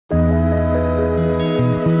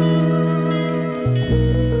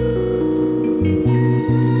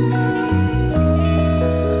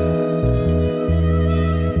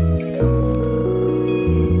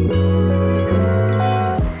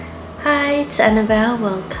Annabel,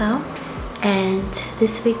 welcome. And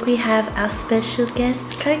this week we have our special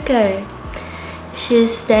guest Coco.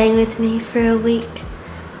 She's staying with me for a week.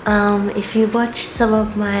 If you watched some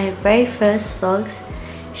of my very first vlogs,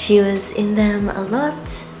 she was in them a lot,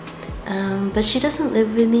 but she doesn't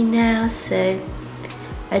live with me now, so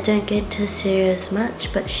I don't get to see her as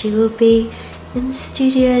much, but she will be in the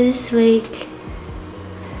studio this week.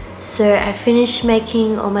 So I finished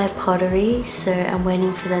making all my pottery, so I'm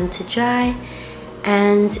waiting for them to dry,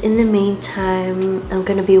 and in the meantime I'm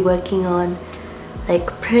going to be working on like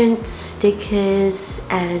prints, stickers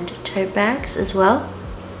and tote bags as well.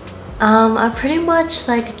 I've pretty much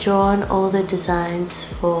like drawn all the designs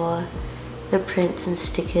for the prints and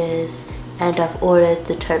stickers, and I've ordered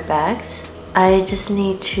the tote bags. I just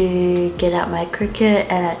need to get out my Cricut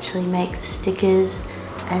and actually make the stickers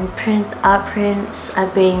and print art prints.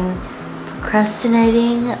 I've been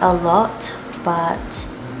procrastinating a lot, but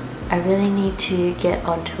I really need to get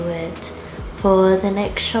onto it for the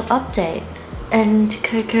next shop update. And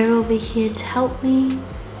Coco will be here to help me.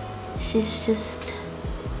 She's just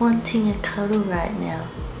wanting a cuddle right now.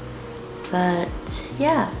 But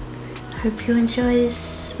yeah, hope you enjoy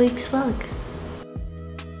this week's vlog.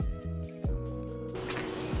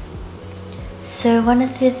 So one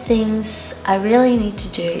of the things I really need to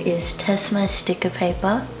do is test my sticker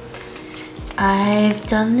paper. I've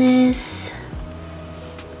done this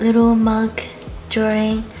little mug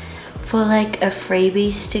drawing for like a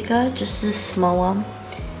freebie sticker, just a small one,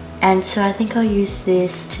 and so I think I'll use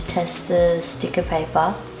this to test the sticker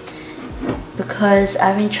paper, because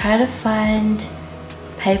I've been trying to find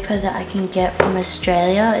paper that I can get from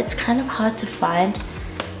Australia. It's kind of hard to find.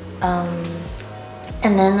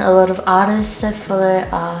 And then a lot of artists I follow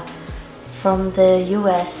are from the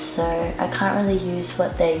US, so I can't really use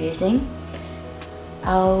what they're using.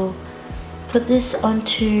 I'll put this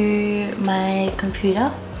onto my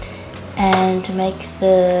computer and make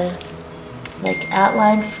the like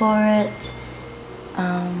outline for it,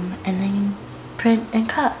 and then print and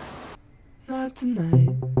cut. Not tonight.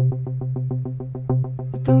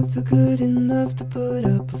 I don't feel good enough to put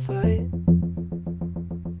up a fight.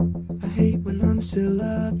 I hate when I'm still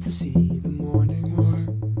up to see the morning light,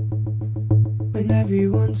 when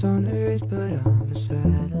everyone's on Earth but I'm a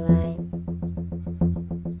satellite.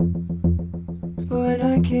 But when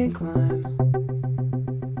I can't climb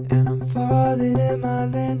and I'm falling, am I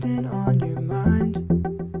landing on your mind?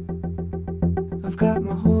 I've got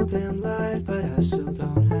my whole damn life but I still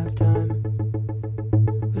don't have time.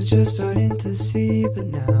 Was just starting to see but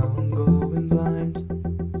now I'm going blind.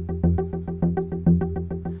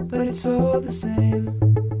 But it's all the same.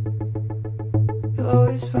 You'll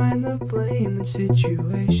always find the blame when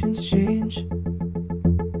situations change.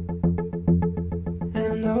 And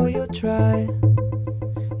I know you'll try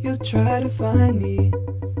to find me,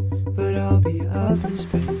 but I'll be up in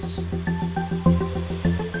space.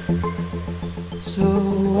 So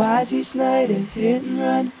why's each night a hit and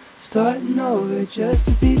run, starting over just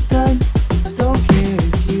to be done? Don't care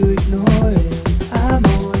if you ignore it, I'm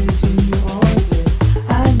always in your orbit.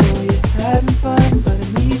 I know you're having fun, but I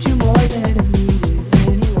need you more than I needed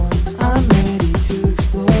anyone. I'm ready to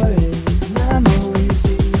explore it, and I'm always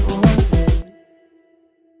in your orbit.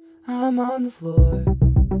 I'm on the floor,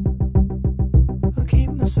 I'll keep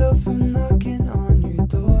myself from knocking on your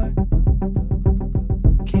door.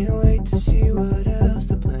 Can't wait to see what else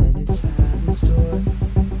the planets have in store.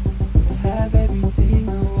 I have everything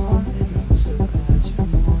I want and I'll still ask for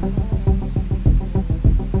more.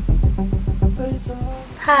 But it's all...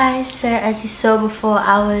 Hi, so as you saw before,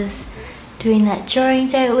 I was doing that drawing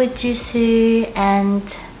date with Jusu, and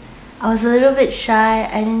I was a little bit shy.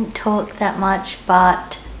 I didn't talk that much,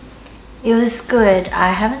 but it was good.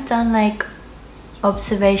 I haven't done like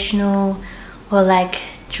observational or like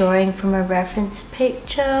drawing from a reference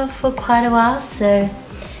picture for quite a while, so,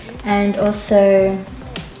 and also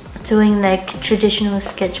doing like traditional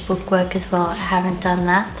sketchbook work as well. I haven't done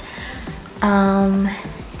that.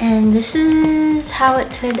 And this is how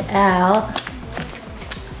it turned out.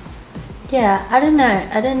 Yeah, I don't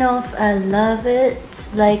know if I love it.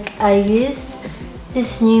 Like, I used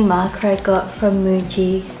this new marker I got from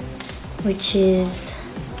Muji, which is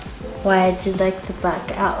why I did like the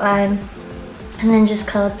black outline, and then just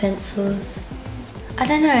color pencils. I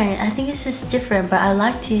don't know, I think it's just different, but I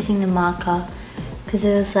liked using the marker because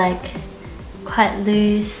it was like quite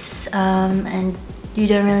loose, and you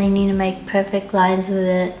don't really need to make perfect lines with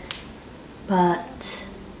it. But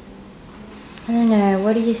I don't know,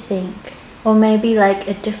 what do you think? Or maybe like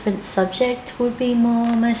a different subject would be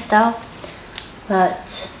more my style.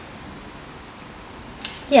 But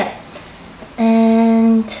yeah,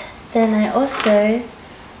 and Then I also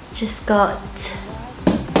just got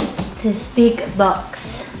this big box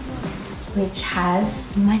which has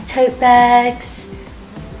my tote bags.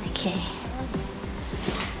 Okay,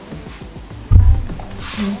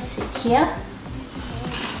 let me sit here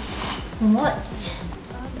and watch.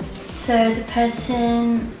 So the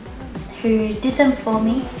person who did them for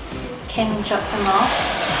me came and dropped them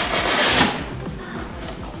off.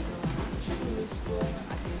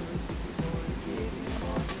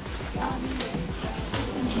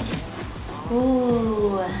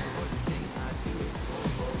 Ooh.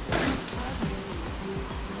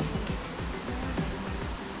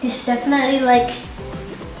 It's definitely like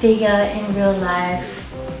bigger in real life,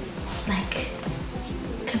 like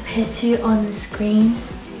compared to on the screen.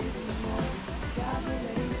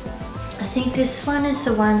 I think this one is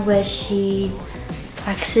the one where she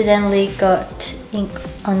accidentally got ink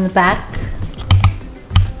on the back.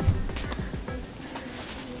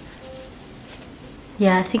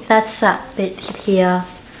 Yeah, I think that's that bit here.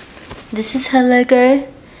 This is her logo,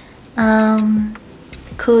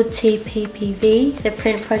 called TPPV, the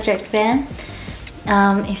Print Project Van.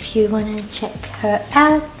 If you want to check her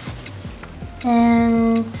out.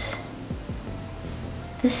 And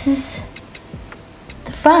this is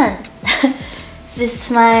the front. This is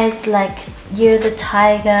my like Year of the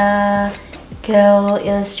Tiger girl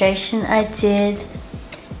illustration I did,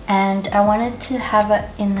 and I wanted to have it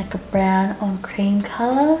in like a brown on cream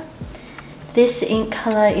color. This ink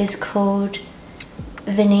color is called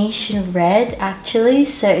Venetian Red actually,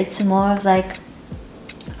 so it's more of like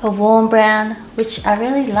a warm brown, which I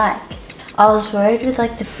really like. I was worried with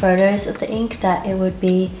like the photos of the ink that it would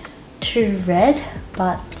be too red,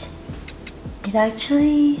 but it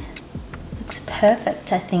actually looks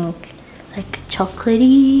perfect, I think. Like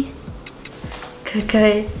chocolatey.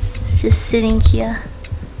 Coco is just sitting here.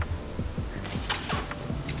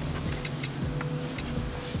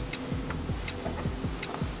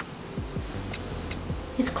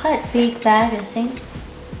 It's quite a big bag, I think,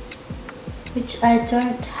 which I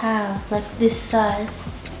don't have, like this size,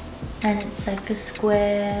 and it's like a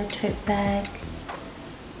square tote bag.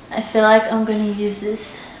 I feel like I'm gonna use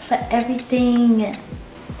this for everything.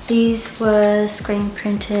 These were screen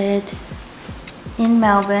printed in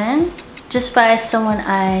Melbourne, just by someone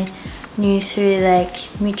I knew through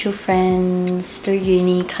like mutual friends, through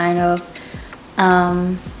uni kind of,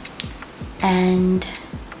 and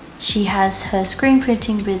she has her screen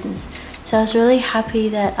printing business, so I was really happy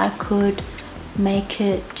that I could make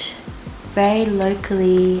it very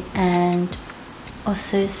locally and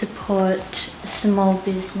also support a small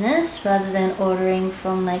business rather than ordering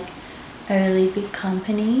from like a really big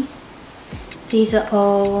company. These are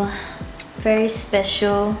all very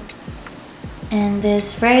special and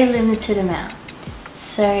there's very limited amount,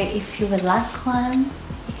 so if you would like one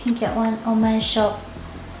you can get one on my shop.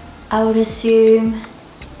 I would assume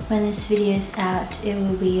when this video is out it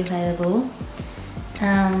will be available.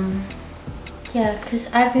 Yeah, because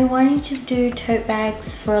I've been wanting to do tote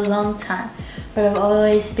bags for a long time, but I've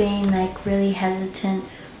always been like really hesitant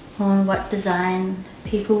on what design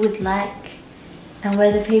people would like and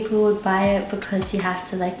whether people would buy it, because you have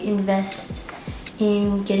to like invest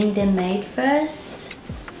in getting them made first.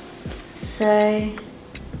 So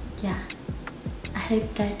yeah, I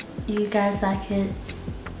hope that you guys like it.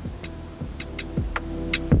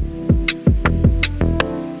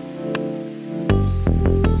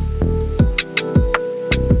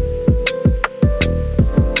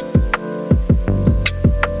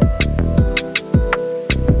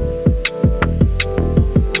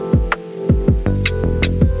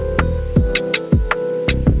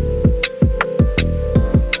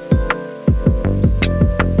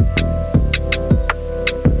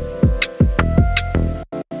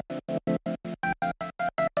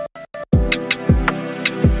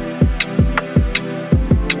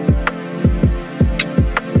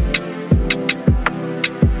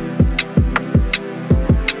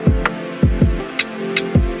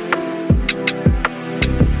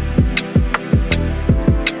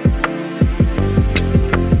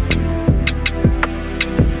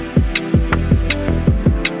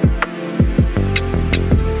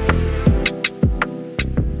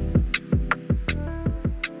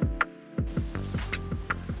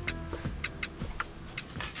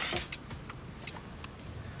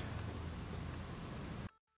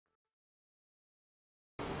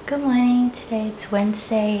 Good morning, today it's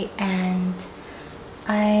Wednesday and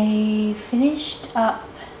I finished up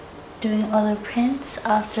doing all the prints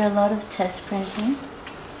after a lot of test printing.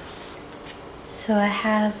 So I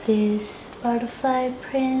have this butterfly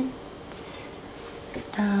print,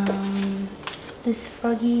 this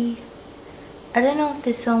froggy I don't know if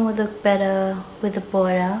this one would look better with the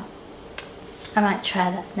border. I might try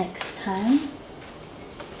that next time.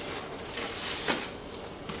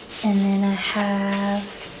 And then I have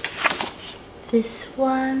this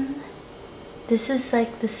one. This is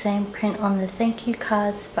like the same print on the thank you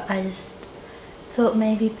cards, but I just thought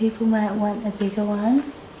maybe people might want a bigger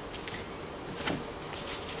one.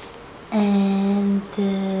 And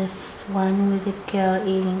the one with the girl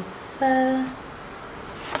eating fur.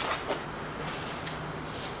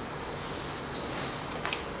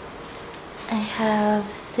 I have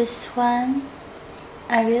this one.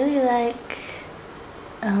 I really like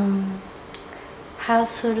how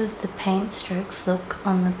sort of the paint strokes look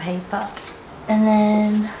on the paper. And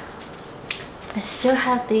then I still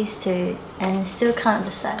have these two and I still can't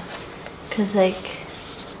decide, because like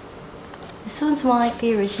this one's more like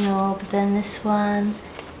the original, but then this one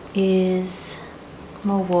is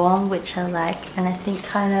more warm, which I like, and I think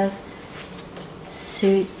kind of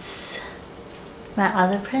suits my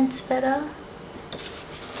other prints better.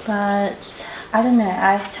 But I don't know,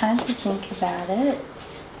 I have time to think about it.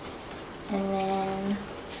 And then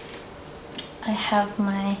I have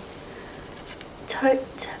my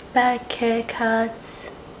tote bag care cards,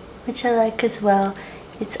 which I like as well.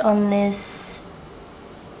 It's on this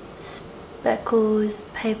speckled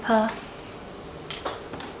paper.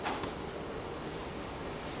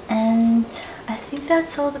 And I think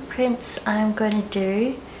that's all the prints I'm going to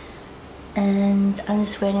do. And I'm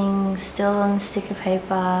just waiting still on the sticker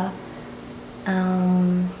paper.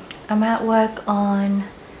 I might work on,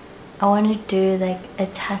 I want to do like a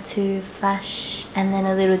tattoo flash and then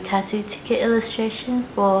a little tattoo ticket illustration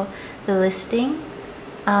for the listing.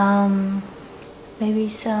 Maybe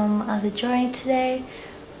some other drawing today,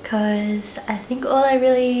 because I think all I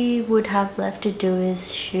really would have left to do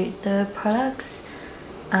is shoot the products.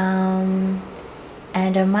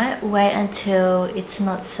 And I might wait until it's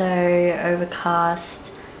not so overcast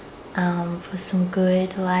for some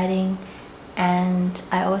good lighting. And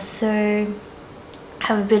I also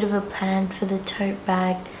have a bit of a plan for the tote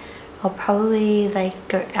bag. I'll probably like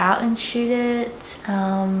go out and shoot it.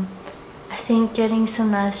 I think getting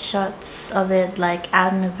some nice shots of it like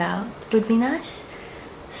out and about would be nice.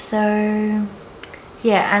 So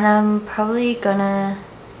yeah, and I'm probably gonna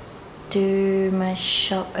do my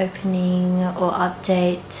shop opening or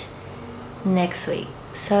update next week.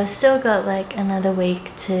 So I've still got like another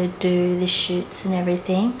week to do the shoots and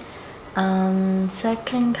everything. So I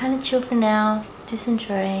can kind of chill for now, do some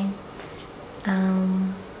drawing.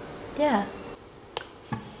 Yeah.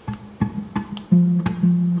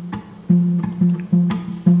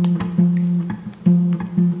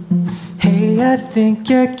 Hey, I think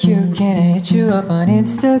you're cute, can I hit you up on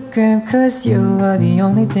Instagram? Cause you are the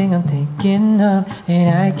only thing I'm thinking of, and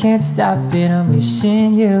I can't stop it, I'm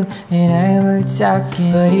wishing you and I were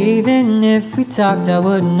talking. But even if we talked, I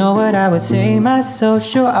wouldn't know what I would say. My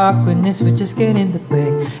social awkwardness would just get in the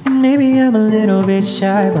way. And maybe I'm a little bit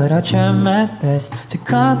shy, but I'll try my best to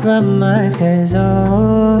compromise. Cause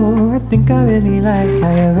oh, I think I really like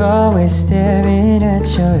how you're always staring at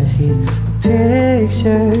your feet.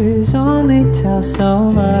 Pictures only tell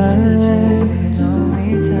so much.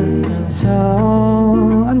 So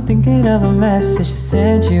I'm thinking of a message to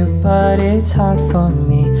send you, but it's hard for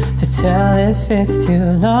me to tell if it's too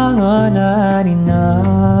long or not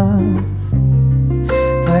enough.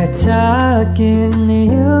 But talking to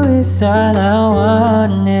you is all I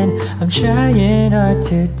want, and I'm trying hard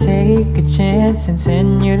to take a chance and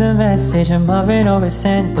send you the message. I'm hovering over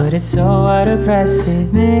send, but it's so hard to press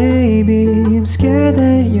it. Maybe I'm scared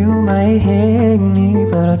that you might hate me,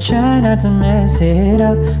 but I'll try not to mess it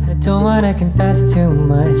up. I don't wanna confess too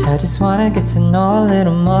much, I just wanna get to know a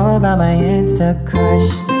little more about my Insta crush.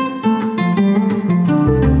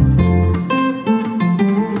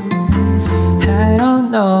 I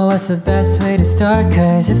don't know what's the best way to start,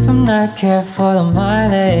 cause if I'm not careful I might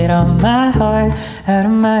lay it on my heart, out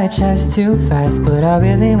of my chest too fast. But I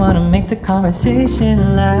really wanna make the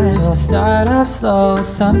conversation last, so I'll start off slow with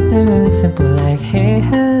something really simple like hey,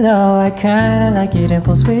 hello, I kinda like your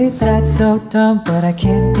dimples. Wait, that's so dumb, but I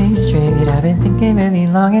can't think straight. I've been thinking really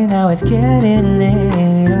long and now it's getting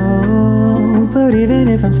late. Oh, but even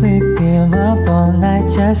if I'm sleepy, I'm up all night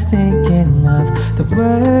just thinking of the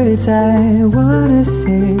words I wanna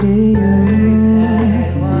say to you.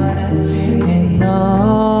 And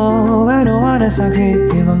no, I don't wanna sound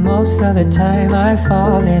creepy, but most of the time I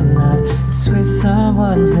fall in love. It's with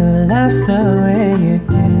someone who laughs the way you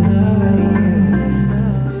do.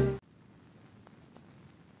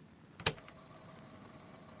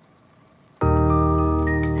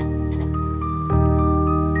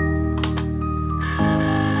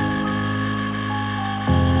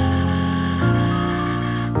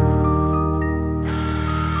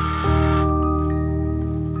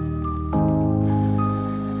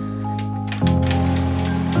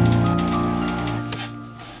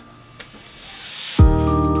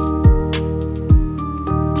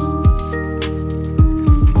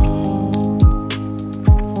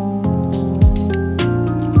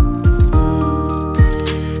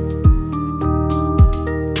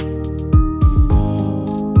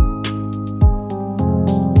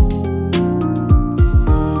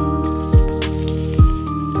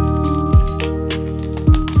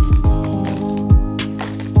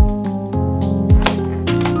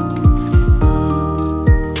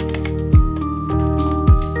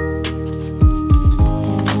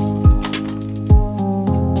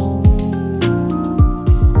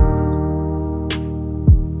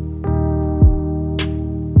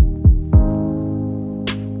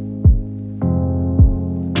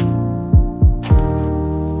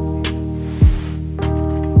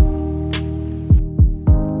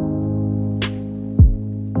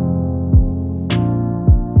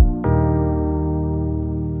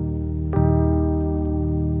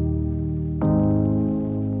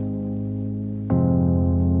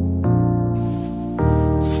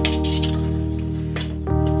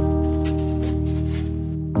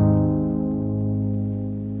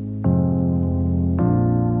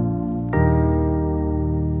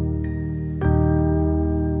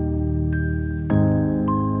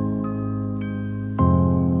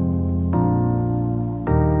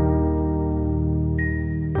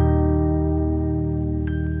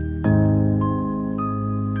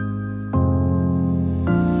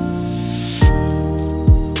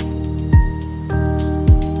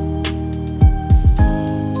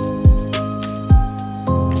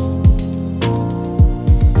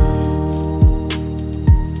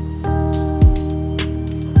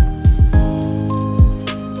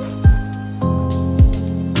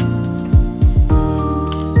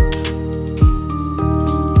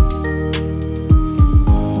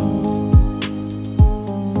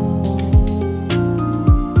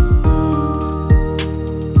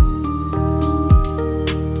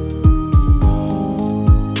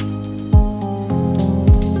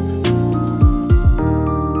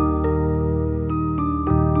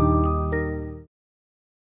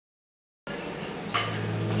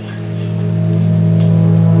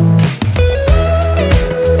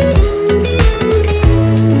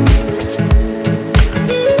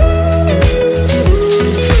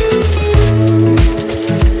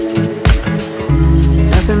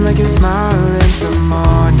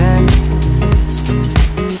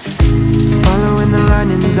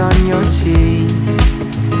 on your cheeks.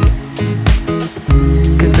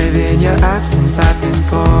 Cause baby, in your absence life is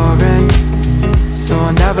boring, so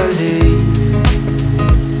I'll never leave.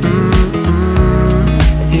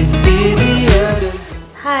 It's easier to...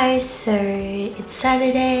 Hi, so it's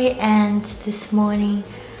Saturday and this morning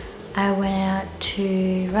I went out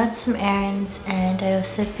to run some errands and I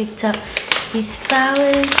also picked up these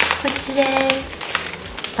flowers for today.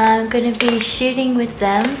 I'm gonna be shooting with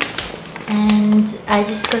them and I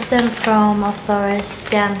just got them from a florist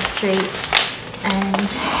down the street and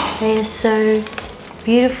they are so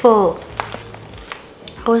beautiful.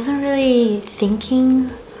 I wasn't really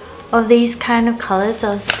thinking of these kind of colors.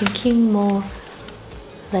 I was thinking more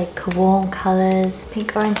like warm colors,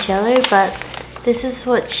 pink, orange, yellow, but this is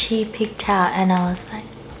what she picked out and I was like,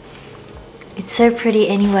 it's so pretty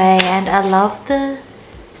anyway. And I love I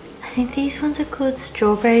think these ones are called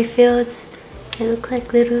strawberry fields. They look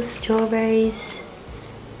like little strawberries.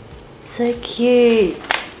 So cute.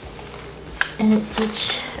 And it's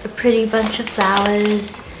such a pretty bunch of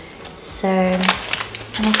flowers. So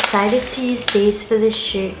I'm excited to use these for the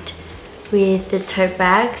shoot with the tote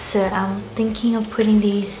bag. So I'm thinking of putting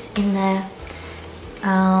these in there.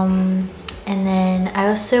 And then I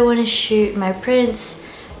also want to shoot my prints.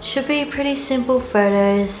 Should be pretty simple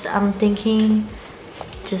photos. I'm thinking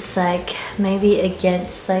just like maybe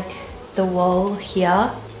against like the wall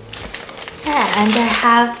here. Yeah, and I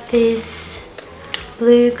have this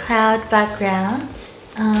blue cloud background.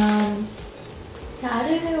 I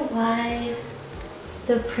don't know why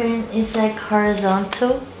the print is like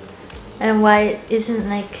horizontal and why it isn't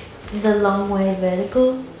like the long way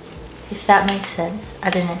vertical, if that makes sense. I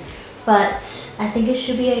don't know, but I think it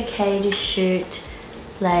should be okay to shoot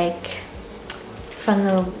like from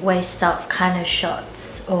the waist up kind of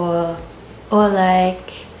shots, or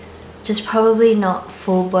like just probably not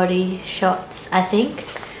full body shots, I think.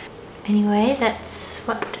 Anyway, that's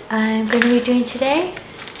what I'm going to be doing today,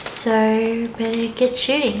 so better get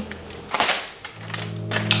shooting.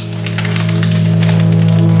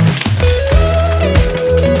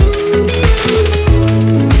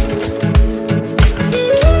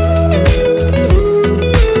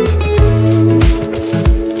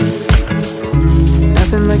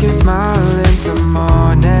 Nothing like your smile in the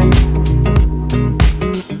morning,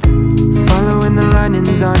 following the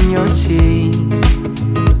linings on your cheeks.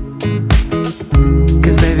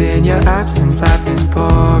 Cause baby, in your absence life is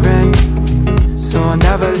boring, so I'll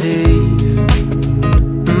never leave.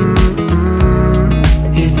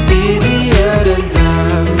 It's easier to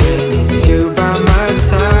love when it's you by my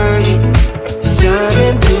side,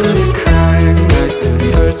 shining through the cracks like the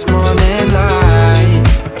first morning light.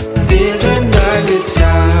 Feeling like a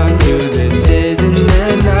child through the days and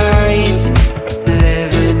the nights,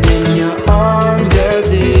 living in your arms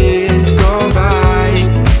as years go by.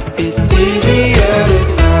 It's easier to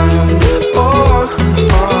love, oh,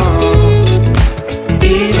 oh.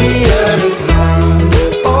 Easier to love,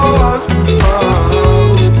 oh, oh.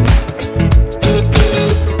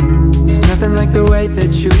 There's nothing like the way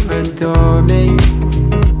that you adore me.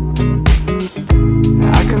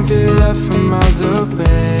 I can feel love from miles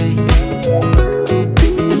away.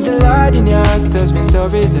 And the light in your eyes tells me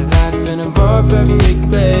stories of life in a more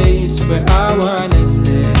perfect place where I wanna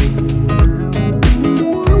stay.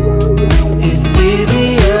 It's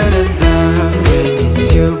easier to love when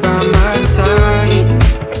it's you by my side,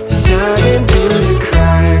 shining through the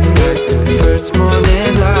cracks like the first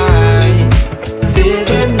morning light.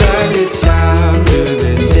 Feeling like a child through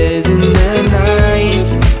the days and the nights,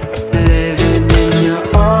 living in your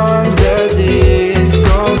arms as years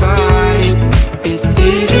go by. It's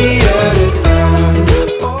easier to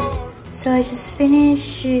love. So I just finished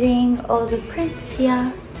shooting all the prints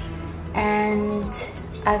here and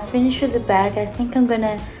I finished with the bag. I think I'm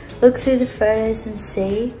gonna look through the photos and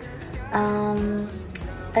see.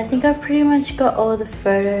 I think I've pretty much got all the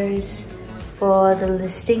photos for the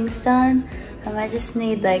listings done. I just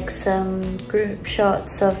need like some group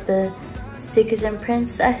shots of the stickers and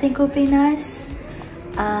prints. I think will be nice.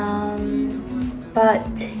 But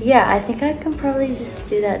yeah, I think I can probably just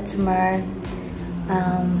do that tomorrow.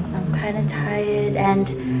 I'm kind of tired and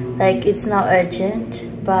like it's not urgent,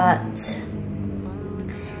 but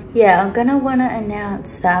yeah, I'm gonna want to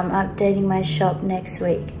announce that I'm updating my shop next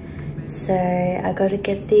week. So I gotta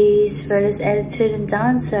get these photos edited and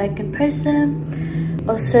done so I can post them.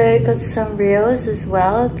 Also got some reels as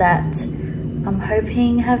well that I'm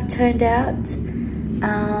hoping have turned out.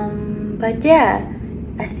 But yeah,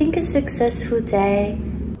 I think a successful day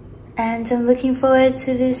and I'm looking forward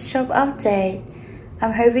to this shop update.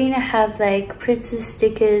 I'm hoping to have like prints and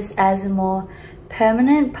stickers as a more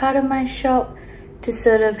permanent part of my shop, to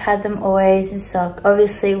sort of have them always in stock.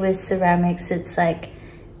 Obviously with ceramics, it's like,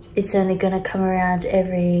 it's only gonna come around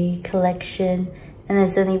every collection and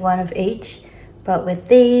there's only one of each. But with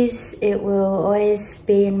these, it will always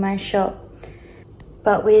be in my shop.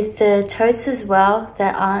 But with the totes as well,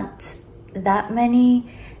 there aren't that many,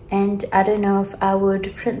 and I don't know if I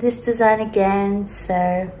would print this design again,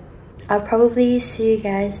 so I'll probably see you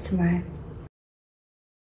guys tomorrow.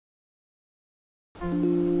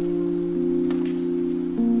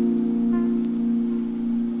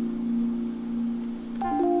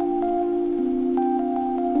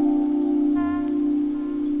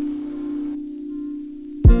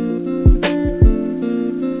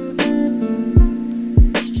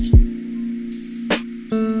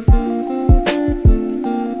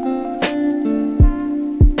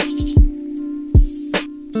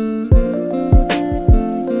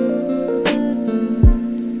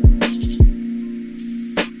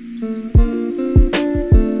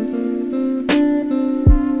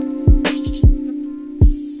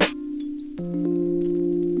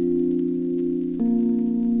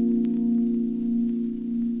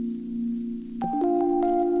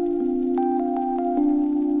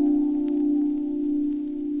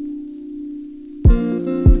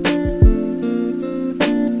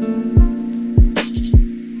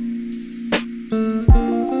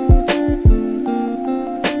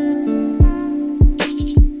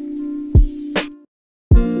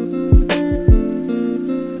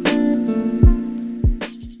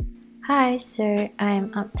 Hi, so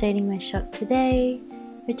I'm updating my shop today,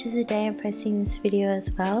 which is the day I'm posting this video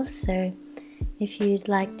as well, so if you'd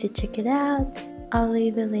like to check it out, I'll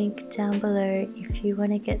leave a link down below if you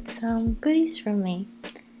want to get some goodies from me.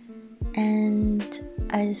 And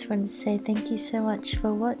I just want to say thank you so much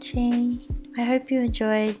for watching. I hope you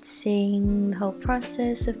enjoyed seeing the whole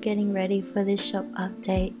process of getting ready for this shop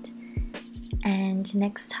update. And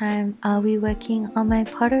next time I'll be working on my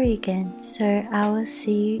pottery again, so I will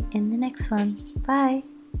see you in the next one. Bye!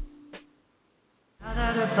 Now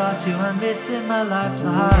that I've lost you, I'm missing my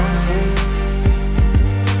lifeline.